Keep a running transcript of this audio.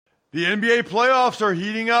The NBA playoffs are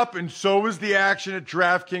heating up, and so is the action at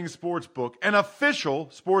DraftKings Sportsbook, an official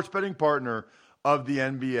sports betting partner of the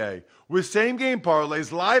NBA. With same-game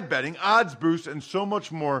parlays, live betting, odds boosts, and so much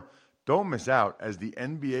more, don't miss out as the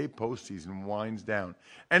NBA postseason winds down.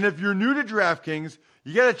 And if you're new to DraftKings,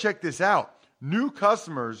 you got to check this out. New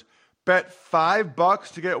customers bet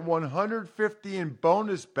 $5 to get $150 in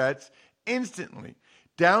bonus bets instantly.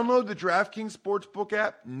 Download the DraftKings Sportsbook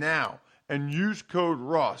app now and use code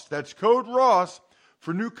Ross. That's code Ross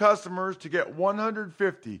for new customers to get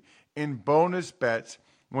 $150 in bonus bets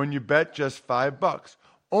when you bet just $5.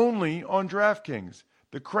 Only on DraftKings.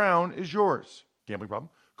 The crown is yours. Gambling problem?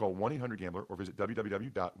 Call 1-800-GAMBLER or visit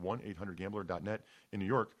www.1800gambler.net. In New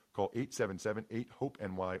York, call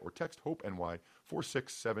 877-8-HOPE-NY or text HOPE-NY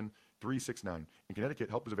 467-369. In Connecticut,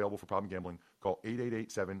 help is available for problem gambling. Call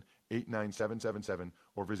 888-7-897-7777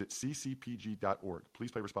 or visit ccpg.org. Please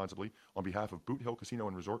play responsibly on behalf of Boot Hill Casino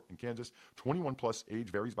and Resort in Kansas. 21 plus, age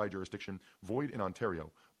varies by jurisdiction. Void in Ontario.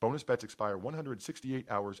 Bonus bets expire 168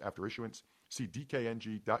 hours after issuance. See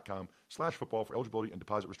dkng.com/football for eligibility and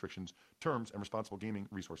deposit restrictions, terms, and responsible gaming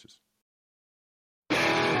resources.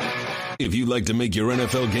 If you'd like to make your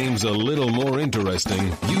NFL games a little more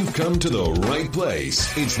interesting, you've come to the right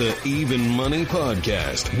place. It's the Even Money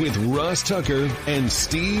Podcast with Ross Tucker and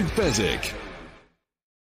Steve Fezzik.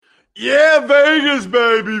 Yeah, Vegas,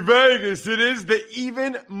 baby, Vegas. It is the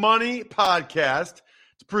Even Money Podcast.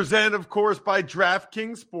 It's presented, of course, by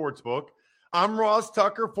DraftKings Sportsbook. I'm Ross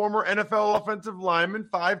Tucker, former NFL offensive lineman,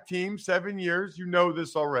 5 teams, 7 years. You know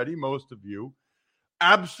this already, most of you.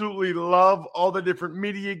 Absolutely love all the different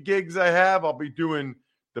media gigs I have. I'll be doing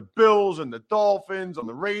the Bills and the Dolphins on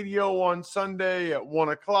the radio on Sunday at 1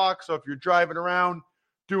 o'clock. So if you're driving around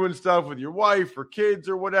doing stuff with your wife or kids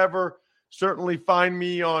or whatever, certainly find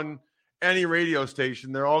me on any radio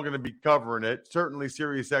station. They're all going to be covering it. Certainly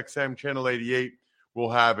Sirius XM Channel 88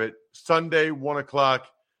 will have it. Sunday, 1 o'clock,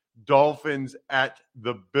 Dolphins at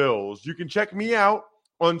the Bills. You can check me out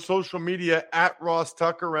on social media at Ross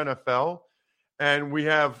Tucker NFL. And we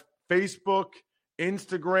have Facebook,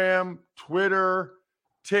 Instagram, Twitter,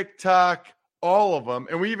 TikTok, all of them.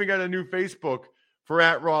 And we even got a new Facebook for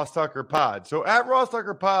at Ross Tucker Pod. So at Ross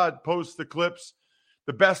Tucker Pod posts the clips,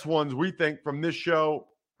 the best ones we think from this show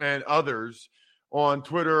and others on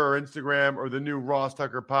Twitter or Instagram, or the new Ross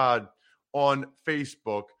Tucker Pod on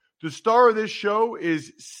Facebook. The star of this show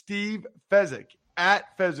is Steve Fezzik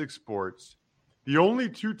at Fezzik Sports, the only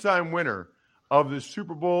 2-time winner of the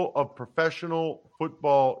Super Bowl of professional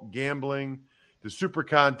football gambling, the Super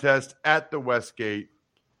Contest at the Westgate.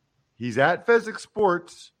 He's at Fezzik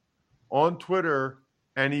Sports on Twitter,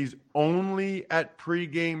 and he's only at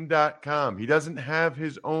pregame.com. He doesn't have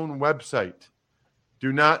his own website.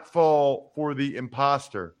 Do not fall for the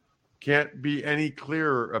imposter. Can't be any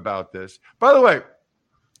clearer about this. By the way,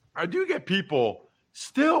 I do get people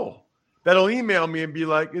still that'll email me and be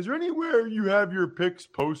like, is there anywhere you have your picks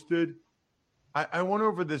posted? I went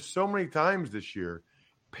over this so many times this year.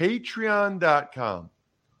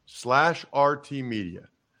 Patreon.com/RT Media.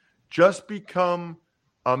 Just become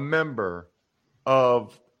a member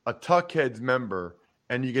of a Tuckheads member,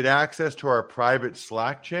 and you get access to our private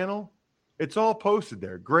Slack channel. It's all posted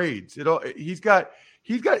there. Grades. He's got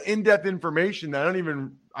in-depth information that I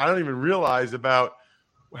don't even realize about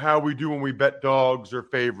how we do when we bet dogs or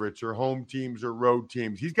favorites or home teams or road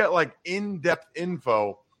teams. He's got like in-depth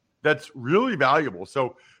info that's really valuable.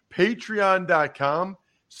 So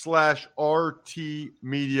patreon.com/RT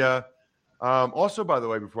Media. Also, by the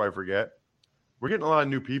way, before I forget, we're getting a lot of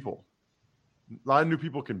new people. A lot of new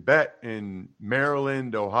people can bet in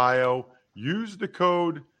Maryland, Ohio. Use the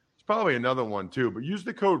code. It's probably another one too, but use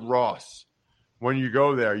the code Ross when you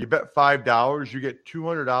go there. You bet $5, you get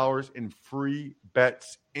 $200 in free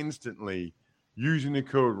bets instantly using the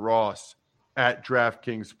code Ross at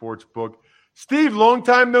DraftKings Sportsbook. Steve, long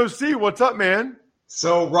time no see. What's up, man?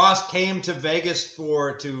 So Ross came to Vegas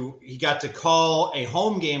he got to call a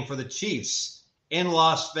home game for the Chiefs in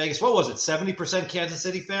Las Vegas. What was it? 70% Kansas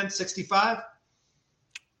City fans, 65?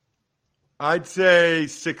 I'd say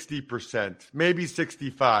 60%, maybe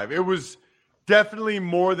 65. It was definitely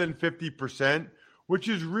more than 50%, which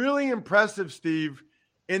is really impressive, Steve,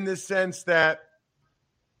 in the sense that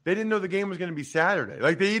they didn't know the game was going to be Saturday.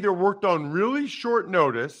 Like, they either worked on really short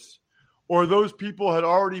notice, or those people had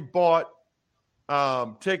already bought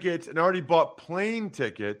tickets and already bought plane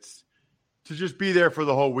tickets to just be there for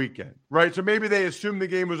the whole weekend, right? So maybe they assumed the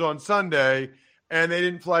game was on Sunday and they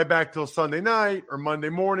didn't fly back till Sunday night or Monday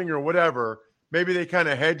morning or whatever. Maybe they kind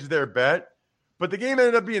of hedged their bet. But the game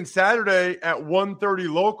ended up being Saturday at 1:30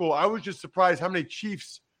 local. I was just surprised how many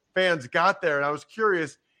Chiefs fans got there. And I was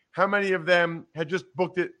curious, how many of them had just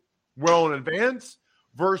booked it well in advance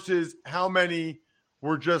versus how many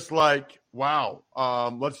were just like, wow,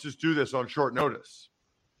 let's just do this on short notice.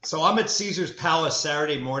 So I'm at Caesar's Palace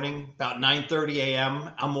Saturday morning, about 9:30 a.m.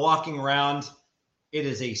 I'm walking around. It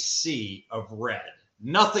is a sea of red.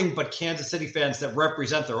 Nothing but Kansas City fans that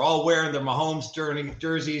represent. They're all wearing their Mahomes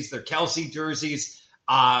jerseys, their Kelsey jerseys.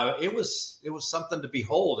 It was something to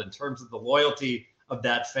behold in terms of the loyalty of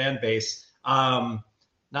that fan base.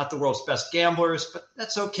 Not the world's best gamblers, but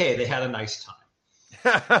that's okay. They had a nice time.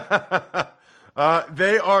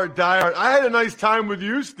 They are diehard. I had a nice time with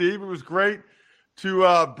you, Steve. It was great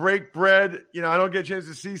to break bread. You know, I don't get a chance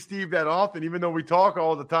to see Steve that often, even though we talk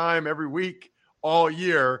all the time, every week, all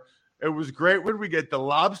year. It was great. What did we get? The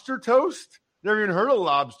lobster toast? Never even heard of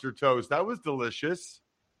lobster toast. That was delicious.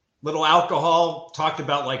 Little alcohol. Talked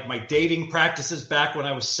about like my dating practices back when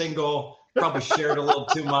I was single. Probably shared a little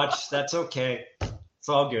too much. That's okay. It's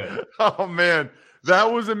all good. Oh, man.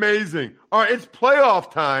 That was amazing. All right, it's playoff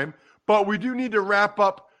time, but we do need to wrap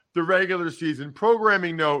up the regular season.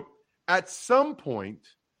 Programming note, at some point,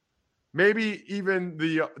 maybe even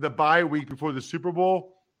the bye week before the Super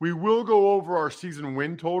Bowl, we will go over our season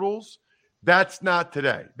win totals. That's not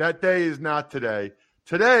today. That day is not today.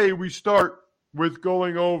 Today, we start with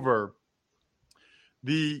going over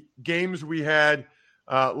the games we had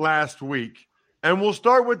last week. And we'll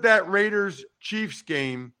start with that Raiders-Chiefs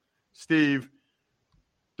game, Steve.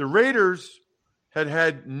 The Raiders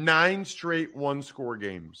had 9 straight one-score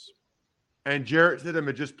games. And Jarrett Stidham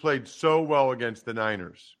had just played so well against the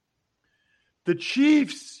Niners. The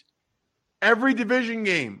Chiefs, every division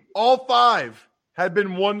game, all 5 had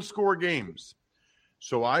been one-score games.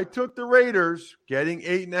 So I took the Raiders, getting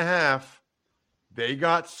 8.5. They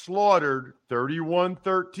got slaughtered,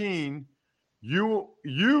 31-13.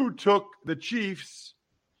 You took the Chiefs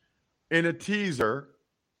in a teaser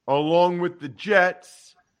along with the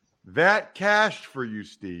Jets. That cashed for you,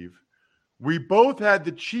 Steve. We both had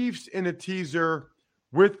the Chiefs in a teaser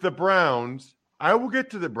with the Browns. I will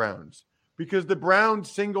get to the Browns because the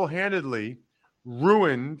Browns single-handedly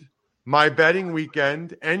ruined my betting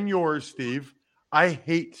weekend and yours, Steve. I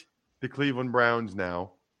hate the Cleveland Browns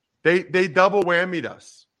now. They double whammied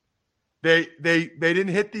us. They didn't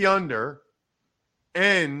hit the under,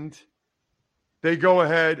 and they go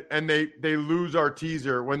ahead and they lose our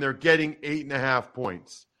teaser when they're getting 8.5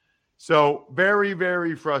 points. So very,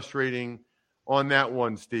 very frustrating on that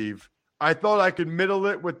one, Steve. I thought I could middle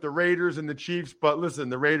it with the Raiders and the Chiefs, but listen,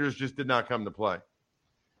 the Raiders just did not come to play.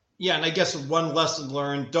 Yeah, and I guess one lesson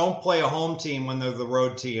learned, don't play a home team when they're the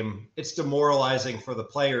road team. It's demoralizing for the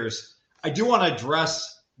players. I do want to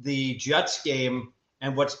address the Jets game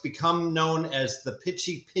and what's become known as the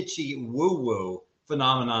pitchy woo-woo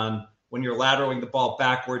phenomenon when you're lateraling the ball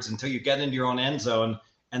backwards until you get into your own end zone,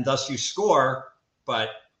 and thus you score, but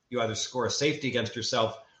you either score a safety against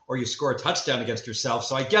yourself or you score a touchdown against yourself.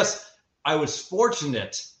 So I guess I was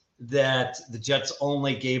fortunate that the Jets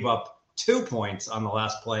only gave up 2 points on the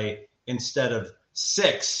last play instead of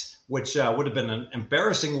 6, which would have been an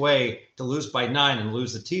embarrassing way to lose by 9 and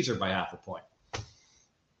lose the teaser by half a point.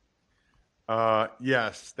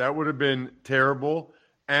 Yes, that would have been terrible.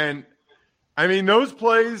 And, I mean, those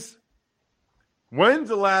plays, when's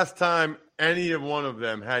the last time any of one of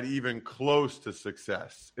them had even close to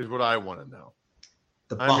success is what I want to know.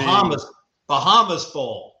 The Bahamas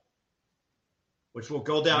Bowl, which will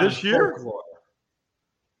go down this year. Folklore.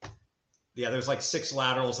 Yeah, there's like 6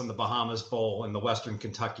 laterals in the Bahamas Bowl in the Western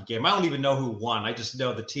Kentucky game. I don't even know who won. I just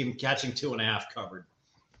know the team catching 2.5 covered.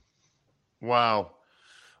 Wow.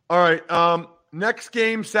 All right. Next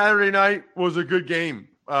game Saturday night was a good game.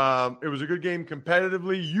 It was a good game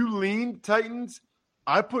competitively. You leaned Titans.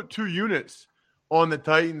 I put 2 units on the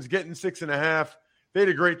Titans, getting 6.5. They had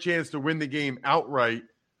a great chance to win the game outright.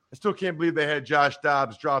 I still can't believe they had Josh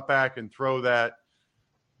Dobbs drop back and throw that.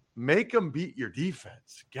 Make them beat your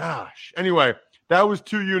defense. Gosh. Anyway, that was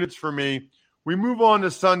 2 units for me. We move on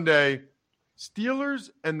to Sunday. Steelers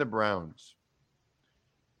and the Browns.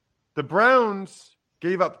 The Browns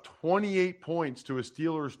gave up 28 points to a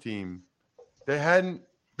Steelers team that hadn't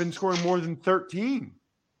been scoring more than 13.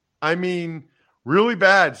 I mean, really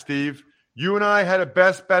bad, Steve. You and I had a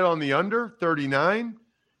best bet on the under, 39.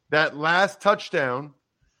 That last touchdown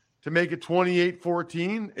to make it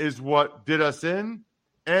 28-14 is what did us in,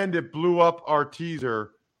 and it blew up our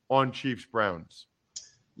teaser on Chiefs-Browns.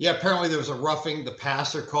 Yeah, apparently there was a roughing the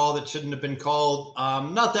passer call that shouldn't have been called.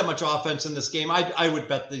 Not that much offense in this game. I would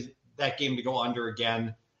bet that game to go under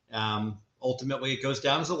again. Ultimately, it goes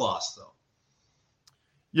down as a loss, though.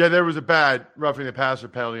 Yeah, there was a bad roughing the passer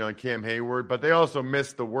penalty on Cam Hayward, but they also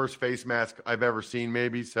missed the worst face mask I've ever seen,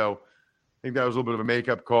 maybe. So I think that was a little bit of a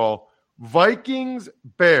makeup call. Vikings,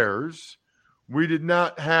 Bears, we did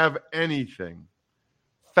not have anything.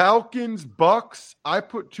 Falcons, Bucks, I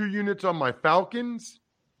put 2 units on my Falcons,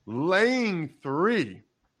 laying 3,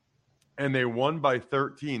 and they won by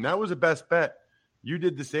 13. That was a best bet. You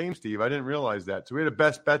did the same, Steve. I didn't realize that. So we had a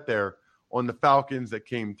best bet there on the Falcons that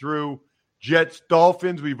came through. Jets,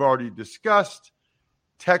 Dolphins, we've already discussed.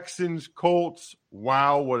 Texans, Colts,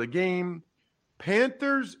 wow, what a game.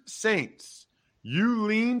 Panthers, Saints. You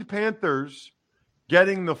leaned Panthers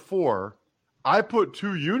getting the 4. I put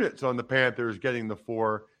 2 units on the Panthers getting the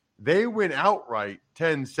 4. They went outright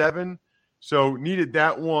 10-7, so needed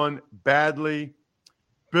that one badly.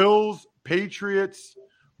 Bills, Patriots,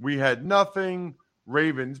 we had nothing.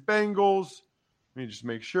 Ravens, Bengals, let me just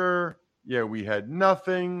make sure. Yeah, we had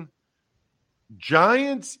nothing.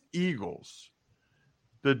 Giants, Eagles.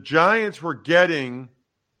 The Giants were getting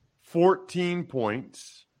 14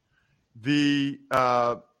 points. The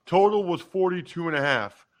total was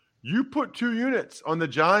 42.5. You put 2 units on the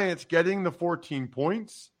Giants getting the 14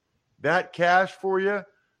 points. That cash for you.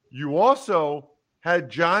 You also had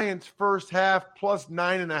Giants first half plus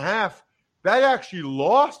 9.5. That actually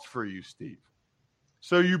lost for you, Steve.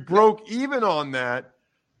 So you broke even on that.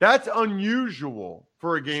 That's unusual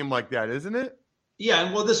for a game like that, isn't it? Yeah,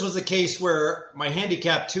 and well, this was a case where my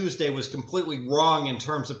handicap Tuesday was completely wrong in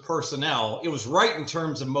terms of personnel. It was right in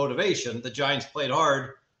terms of motivation. The Giants played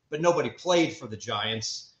hard, but nobody played for the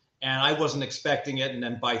Giants, and I wasn't expecting it. And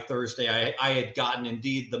then by Thursday, I had gotten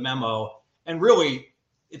indeed the memo. And really,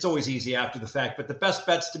 it's always easy after the fact, but the best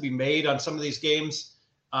bets to be made on some of these games,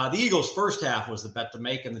 the Eagles' first half was the bet to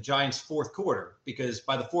make, and the Giants' fourth quarter, because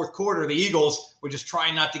by the fourth quarter, the Eagles were just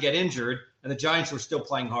trying not to get injured, and the Giants were still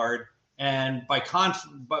playing hard. And by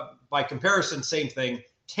comparison, same thing.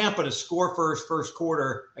 Tampa to score first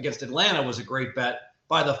quarter against Atlanta was a great bet.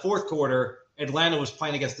 By the fourth quarter, Atlanta was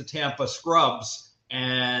playing against the Tampa Scrubs,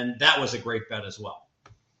 and that was a great bet as well.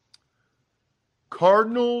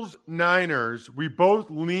 Cardinals, Niners, we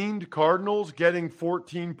both leaned Cardinals getting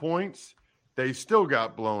 14 points. They still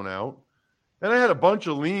got blown out. Then I had a bunch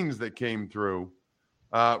of leans that came through.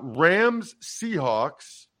 Rams,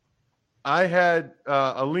 Seahawks. I had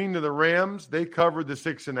a lean to the Rams. They covered the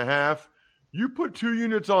 6.5. You put 2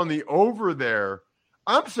 units on the over there.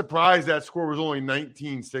 I'm surprised that score was only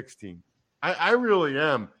 19-16. I really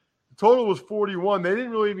am. The total was 41. They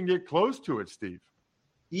didn't really even get close to it, Steve.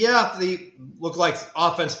 Yeah, they look like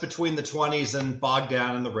offense between the 20s and bogged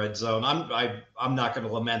down in the red zone. I'm not going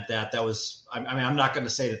to lament that. That was, I'm not going to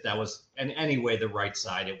say that was in any way the right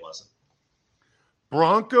side. It wasn't.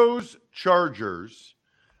 Broncos, Chargers.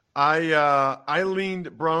 I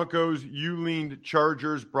leaned Broncos. You leaned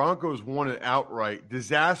Chargers. Broncos won it outright.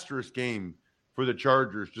 Disastrous game for the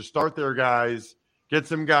Chargers to start their guys, get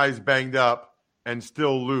some guys banged up, and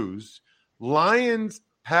still lose. Lions,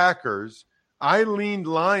 Packers. I leaned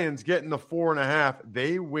Lions getting the 4.5.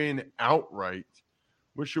 They win outright.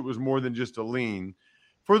 Wish it was more than just a lean.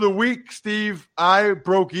 For the week, Steve, I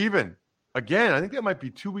broke even. Again, I think that might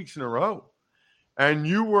be 2 weeks in a row. And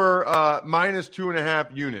you were minus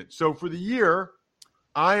 2.5 units. So for the year,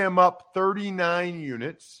 I am up 39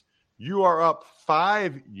 units. You are up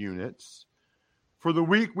 5 units. For the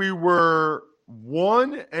week, we were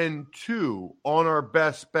 1 and 2 on our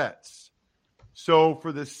best bets. So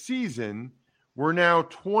for the season, we're now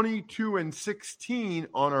 22 and 16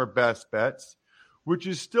 on our best bets, which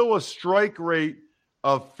is still a strike rate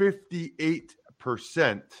of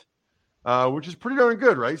 58%, which is pretty darn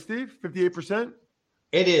good, right, Steve? 58%?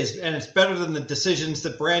 It is, and it's better than the decisions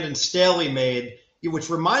that Brandon Staley made, which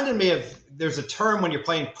reminded me of there's a term when you're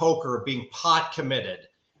playing poker of being pot committed.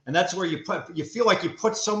 And that's where you feel like you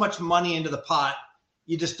put so much money into the pot,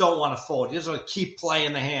 you just don't want to fold. You just want to keep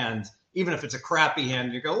playing the hand, even if it's a crappy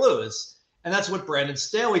hand, you're going to lose. And that's what Brandon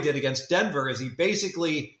Staley did against Denver, is he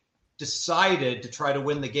basically decided to try to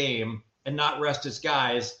win the game and not rest his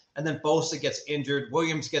guys. And then Bosa gets injured,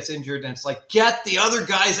 Williams gets injured, and it's like, get the other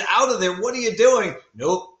guys out of there. What are you doing?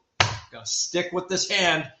 Nope. Got to stick with this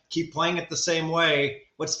hand. Keep playing it the same way.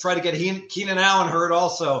 Let's try to get Keenan Allen hurt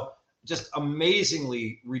also. Just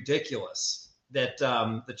amazingly ridiculous that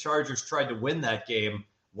the Chargers tried to win that game.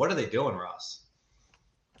 What are they doing, Ross?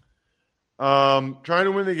 Trying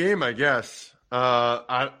to win the game, I guess.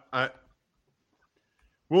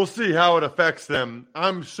 We'll see how it affects them.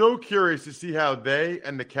 I'm so curious to see how they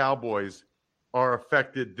and the Cowboys are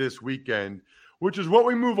affected this weekend, which is what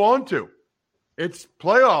we move on to. It's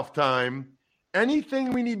playoff time,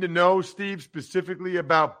 Anything we need to know, Steve, specifically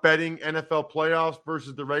about betting NFL playoffs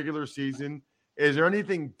versus the regular season? Is there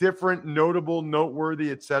anything different, notable,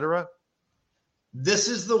 noteworthy, etc.? This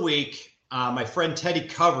is the week. My friend Teddy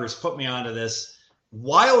Covers put me onto this.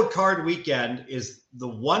 Wild card weekend is the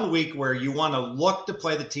one week where you want to look to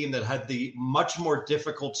play the team that had the much more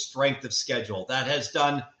difficult strength of schedule, that has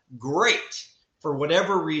done great for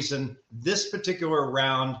whatever reason this particular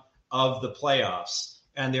round of the playoffs.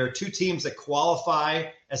 And there are two teams that qualify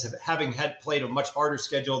as having played a much harder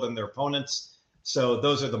schedule than their opponents. So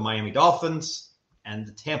those are the Miami Dolphins and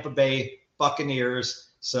the Tampa Bay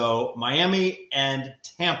Buccaneers. So Miami and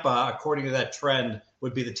Tampa, according to that trend,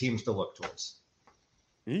 would be the teams to look towards.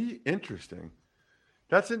 Interesting.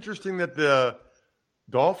 That's interesting that the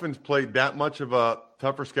Dolphins played that much of a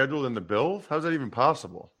tougher schedule than the Bills. How's that even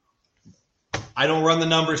possible? I don't run the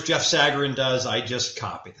numbers. Jeff Sagarin does. I just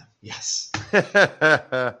copy them. Yes.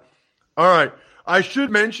 All right. I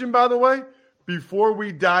should mention, by the way, before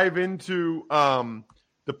we dive into the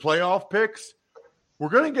playoff picks, we're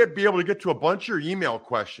going to be able to get to a bunch of your email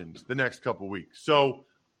questions the next couple of weeks. So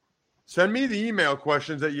send me the email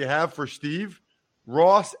questions that you have for Steve,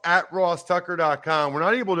 ross@rosstucker.com. We're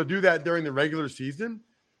not able to do that during the regular season,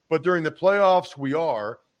 but during the playoffs, we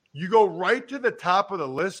are. You go right to the top of the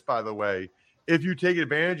list, by the way, if you take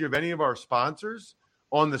advantage of any of our sponsors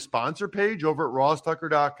on the sponsor page over at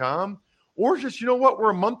rosstucker.com, or just, you know what,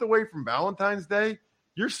 we're a month away from Valentine's Day.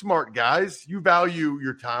 You're smart guys. You value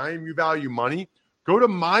your time. You value money. Go to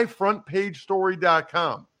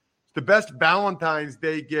myfrontpagestory.com. It's the best Valentine's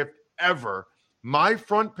Day gift ever.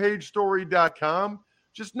 Myfrontpagestory.com.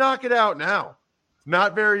 Just knock it out now. It's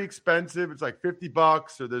not very expensive. It's like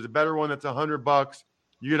 $50, or there's a better one that's $100.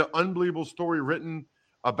 You get an unbelievable story written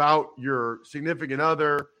about your significant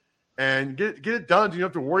other, and get it done so you don't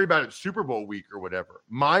have to worry about it Super Bowl week or whatever.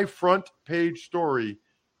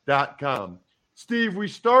 Myfrontpagestory.com. Steve, we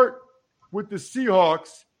start with the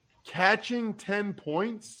Seahawks catching 10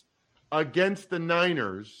 points against the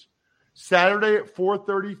Niners Saturday at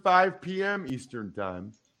 4:35 p.m. Eastern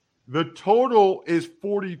Time. The total is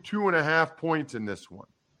 42.5 points in this one.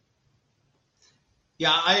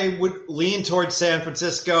 Yeah, I would lean towards San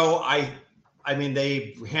Francisco. I mean,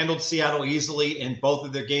 they handled Seattle easily in both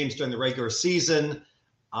of their games during the regular season.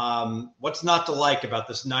 What's not to like about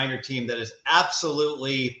this Niner team that is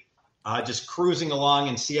absolutely just cruising along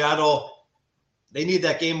in Seattle? They need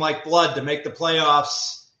that game like blood to make the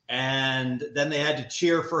playoffs, and then they had to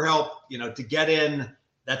cheer for help, to get in.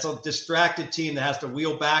 That's a distracted team that has to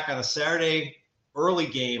wheel back on a Saturday early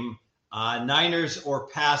game. Niners or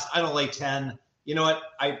pass. I don't lay 10. You know what?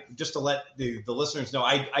 Just to let the listeners know,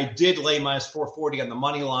 I did lay minus 440 on the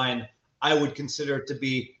money line. I would consider it to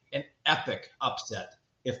be an epic upset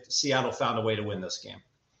if Seattle found a way to win this game.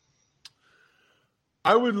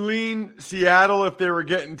 I would lean Seattle if they were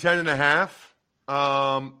getting 10.5.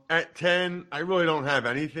 At 10, I really don't have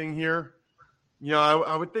anything here.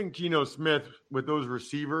 I would think Geno Smith with those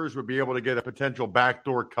receivers would be able to get a potential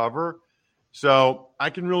backdoor cover. So I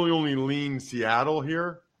can really only lean Seattle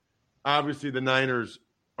here. Obviously, the Niners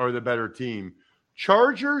are the better team.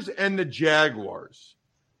 Chargers and the Jaguars.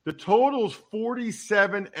 The total's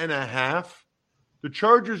 47.5. The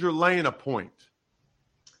Chargers are laying a point.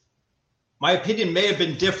 My opinion may have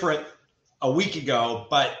been different a week ago,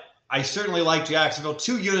 but I certainly like Jacksonville.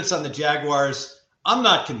 2 units on the Jaguars. I'm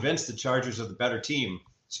not convinced the Chargers are the better team,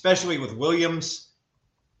 especially with Williams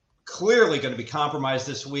clearly going to be compromised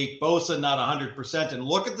this week. Bosa not 100%. And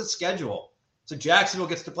look at the schedule. So Jacksonville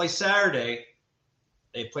gets to play Saturday.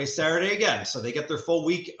 They play Saturday again. So they get their full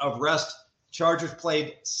week of rest. Chargers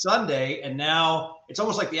played Sunday. And now it's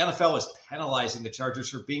almost like the NFL is penalizing the Chargers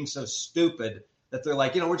for being so stupid that they're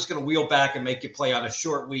like, we're just going to wheel back and make you play on a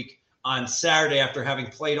short week on Saturday after having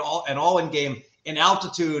played an all-in game in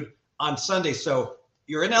altitude on Sunday. So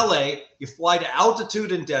you're in LA, you fly to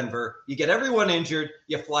altitude in Denver, you get everyone injured,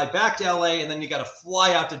 you fly back to LA, and then you got to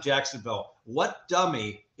fly out to Jacksonville. What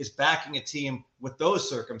dummy is backing a team with those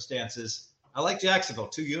circumstances? I like Jacksonville,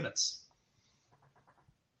 2 units.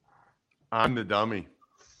 I'm the dummy.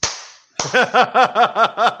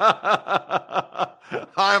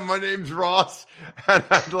 Hi, my name's Ross, and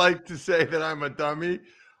I'd like to say that I'm a dummy.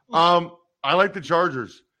 I like the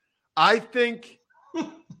Chargers. I think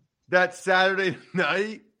that Saturday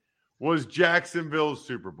night was Jacksonville's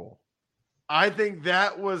Super Bowl. I think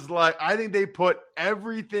they put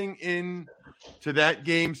everything in to that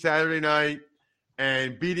game Saturday night,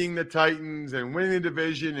 and beating the Titans and winning the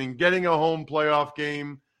division and getting a home playoff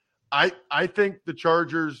game. I think the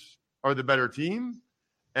Chargers are the better team,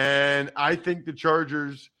 and I think the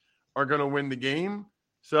Chargers are going to win the game.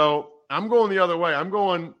 So I'm going the other way. I'm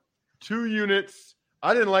going 2 units.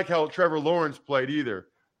 I didn't like how Trevor Lawrence played either.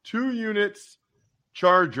 2 units,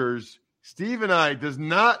 Chargers. Steve and I, does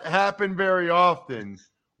not happen very often.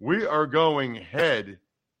 We are going head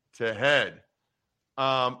to head.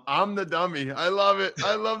 I'm the dummy. I love it.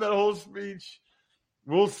 I love that whole speech.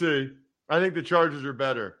 We'll see. I think the Chargers are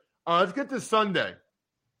better. Let's get to Sunday.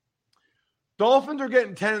 Dolphins are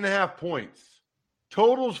getting 10.5 points.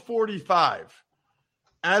 Total's 45.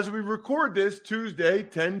 As we record this Tuesday,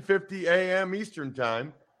 10:50 a.m. Eastern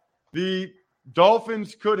time, the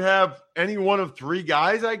Dolphins could have any one of 3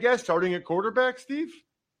 guys, I guess, starting at quarterback, Steve?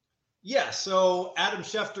 Yeah, so Adam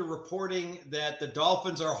Schefter reporting that the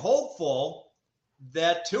Dolphins are hopeful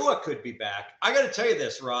that Tua could be back. I got to tell you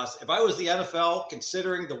this, Ross. If I was the NFL,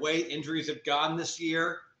 considering the way injuries have gone this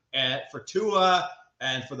year, and for Tua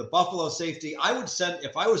and for the Buffalo safety, I would send,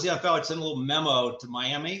 if I was the NFL, I'd send a little memo to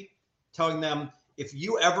Miami telling them, if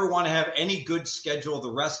you ever want to have any good schedule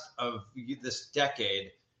the rest of this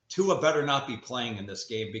decade, Tua better not be playing in this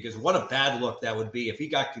game, because what a bad look that would be if he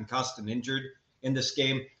got concussed and injured in this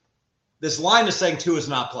game. This line is saying Tua's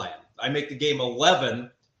not playing. I make the game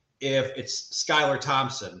 11 if it's Skylar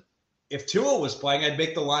Thompson. If Tua was playing, I'd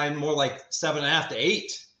make the line more like 7.5 to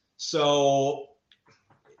 8. So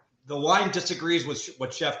the line disagrees with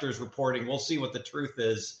what Schefter is reporting. We'll see what the truth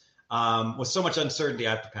is. With so much uncertainty,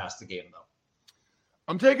 I have to pass the game, though.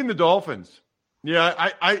 I'm taking the Dolphins.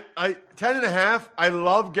 Yeah, I 10.5. I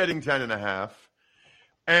love getting 10.5.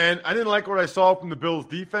 And I didn't like what I saw from the Bills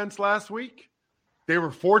defense last week. They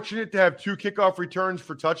were fortunate to have 2 kickoff returns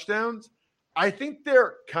for touchdowns. I think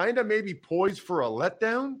they're kind of maybe poised for a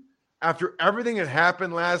letdown after everything that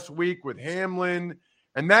happened last week with Hamlin,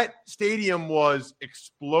 and that stadium was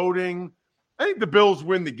exploding. I think the Bills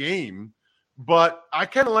win the game, but I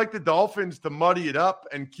kind of like the Dolphins to muddy it up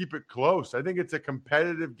and keep it close. I think it's a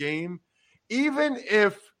competitive game. Even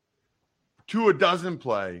if Tua doesn't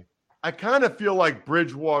play, I kind of feel like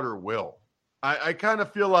Bridgewater will. I kind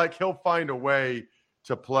of feel like he'll find a way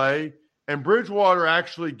to play. And Bridgewater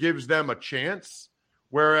actually gives them a chance,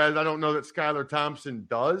 whereas I don't know that Skylar Thompson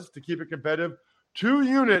does, to keep it competitive. 2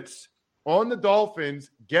 units on the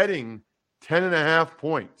Dolphins getting 10.5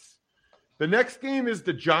 points. The next game is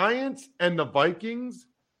the Giants and the Vikings.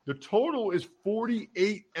 The total is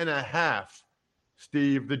 48.5.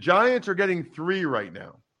 Steve, the Giants are getting 3 right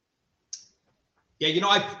now.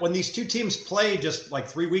 Yeah, when these 2 teams played just like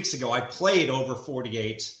 3 weeks ago, I played over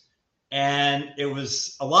 48. And it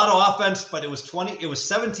was a lot of offense, but it was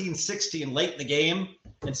 17-16 late in the game.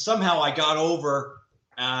 And somehow I got over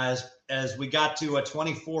as we got to a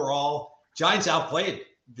 24-all. Giants outplayed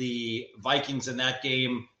the Vikings in that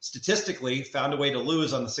game statistically, found a way to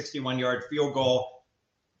lose on the 61-yard field goal.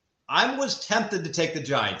 I was tempted to take the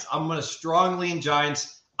Giants. I'm going to strong lean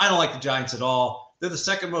Giants. I don't like the Giants at all. They're the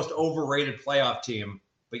second most overrated playoff team.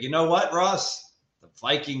 But you know what, Ross? The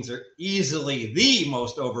Vikings are easily the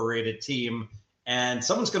most overrated team, and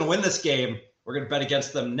someone's going to win this game. We're going to bet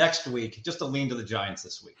against them next week, just to lean to the Giants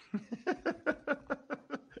this week.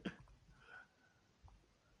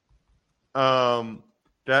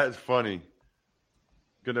 That's funny.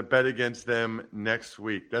 Going to bet against them next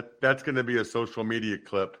week. That's going to be a social media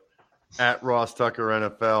clip at Ross Tucker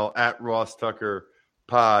NFL, at Ross Tucker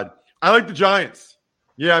Pod. I like the Giants.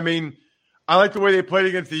 Yeah, I mean, I like the way they played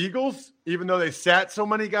against the Eagles, even though they sat so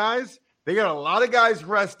many guys. They got a lot of guys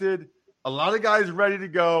rested, a lot of guys ready to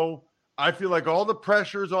go. I feel like all the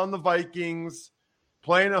pressure's on the Vikings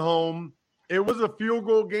playing at home. It was a field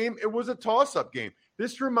goal game. It was a toss-up game.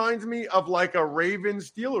 This reminds me of like a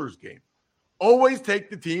Ravens-Steelers game. Always take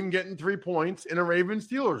the team getting 3 points in a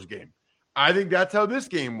Ravens-Steelers game. I think that's how this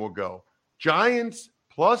game will go. Giants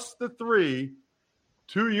plus the 3,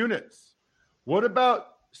 2 units. What about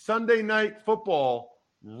Sunday night football?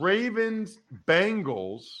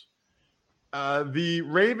 Ravens-Bengals. The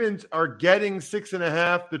Ravens are getting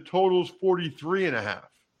 6.5. The total's 43.5.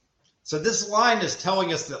 So this line is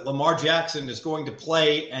telling us that Lamar Jackson is going to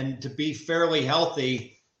play and to be fairly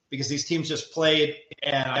healthy because these teams just played.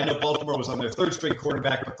 And I know Baltimore was on their third-string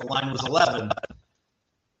quarterback, but the line was 11.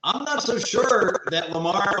 I'm not so sure that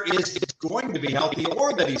Lamar is going to be healthy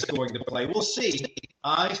or that he's going to play. We'll see.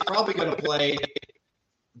 He's probably going to play.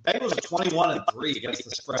 Bengals are 21-3 against the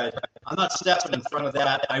spread. I'm not stepping in front of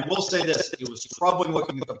that. I will say this. It was troubling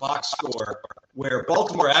looking at the box score where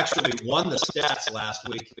Baltimore actually won the stats last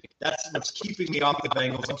week. That's what's keeping me off the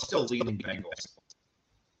Bengals. I'm still leaning Bengals.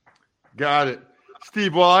 Got it.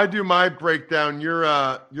 Steve, while I do my breakdown,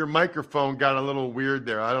 your microphone got a little weird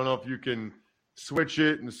there. I don't know if you can switch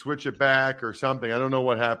it and switch it back or something. I don't know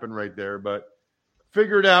what happened right there, but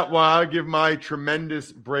figured out while I give my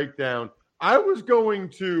tremendous breakdown. I was going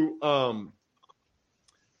to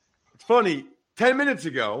it's funny, 10 minutes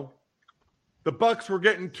ago, the Bucks were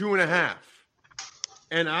getting 2.5.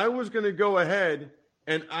 And I was going to go ahead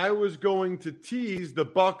and I was going to tease the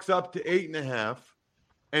Bucks up to 8.5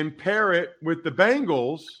 and pair it with the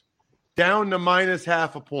Bengals down to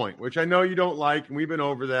 -0.5 point, which I know you don't like, and we've been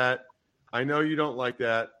over that. I know you don't like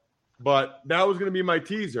that, but that was going to be my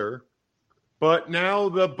teaser. But now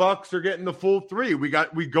the Bucks are getting the full 3.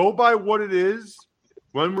 We go by what it is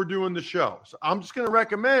when we're doing the show. So I'm just going to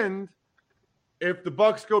recommend, if the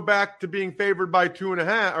Bucks go back to being favored by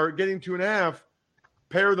 2.5 or getting 2.5,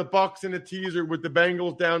 pair the Bucks in a teaser with the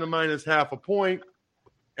Bengals down to -0.5 point.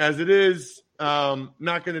 As it is,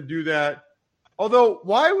 not going to do that. Although,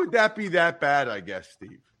 why would that be that bad, I guess,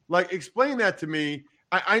 Steve? Like, explain that to me.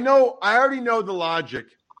 I already know the logic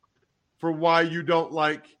for why you don't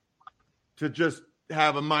like to just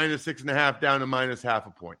have a -6.5 down to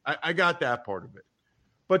 -0.5 point. I got that part of it.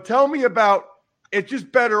 But tell me about, it's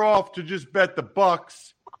just better off to just bet the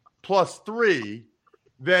Bucks +3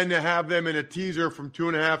 than to have them in a teaser from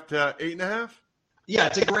 2.5 to 8.5? Yeah,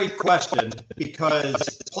 it's a great question because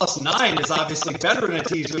 +9 is obviously better in a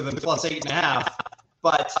teaser than +8.5,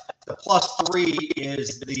 but the +3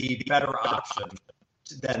 is the better option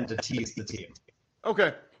than to tease the team.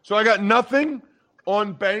 Okay, so I got nothing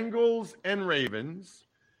on Bengals and Ravens,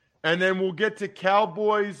 and then we'll get to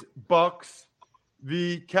Cowboys, Bucks.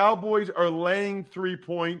 The Cowboys are laying 3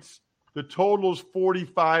 points. The total's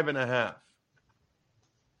 45.5.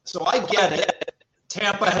 So I get it.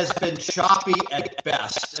 Tampa has been choppy at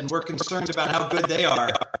best, and we're concerned about how good they are.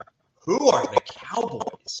 Who are the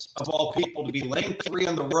Cowboys, of all people, to be laying 3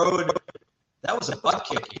 on the road? That was a butt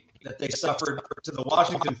kicking that they suffered to the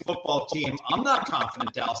Washington football team. I'm not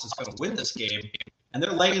confident Dallas is going to win this game. And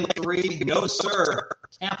they're laying 3. No, sir.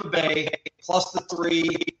 Tampa Bay plus the 3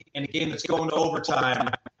 in a game that's going to overtime,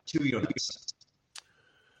 2 units.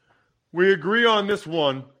 We agree on this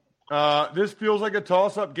one. This feels like a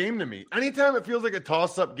toss-up game to me. Anytime it feels like a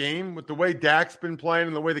toss-up game with the way Dak's been playing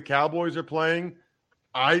and the way the Cowboys are playing,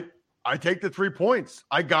 I take the 3 points.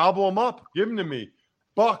 I gobble them up. Give them to me.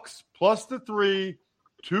 Bucks plus the 3,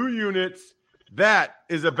 2 units. That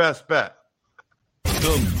is a best bet.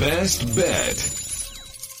 The best bet.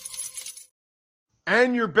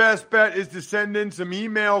 And your best bet is to send in some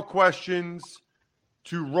email questions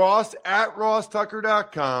to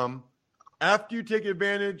ross@rosstucker.com. After you take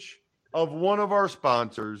advantage of one of our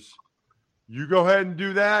sponsors, you go ahead and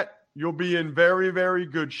do that. You'll be in very, very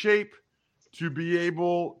good shape to be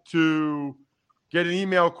able to get an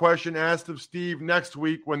email question asked of Steve next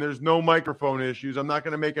week when there's no microphone issues. I'm not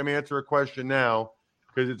going to make him answer a question now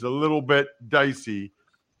because it's a little bit dicey.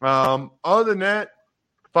 Other than that,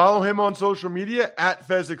 follow him on social media at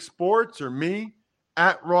Fezzik Sports, or me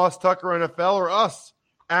at Ross Tucker NFL, or us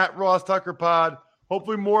at Ross Tucker Pod.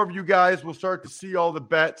 Hopefully more of you guys will start to see all the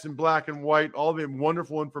bets in black and white, all the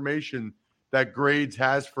wonderful information that Grades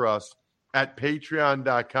has for us at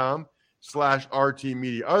patreon.com/RT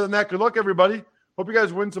Media. Other than that, good luck, everybody. Hope you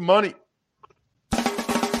guys win some money.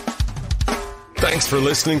 Thanks for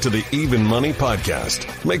listening to the Even Money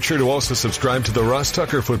Podcast. Make sure to also subscribe to the Ross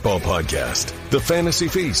Tucker Football Podcast, The Fantasy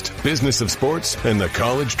Feast, Business of Sports, and the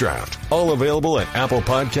College Draft. All available at Apple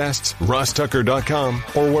Podcasts, rosstucker.com,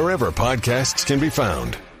 or wherever podcasts can be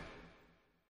found.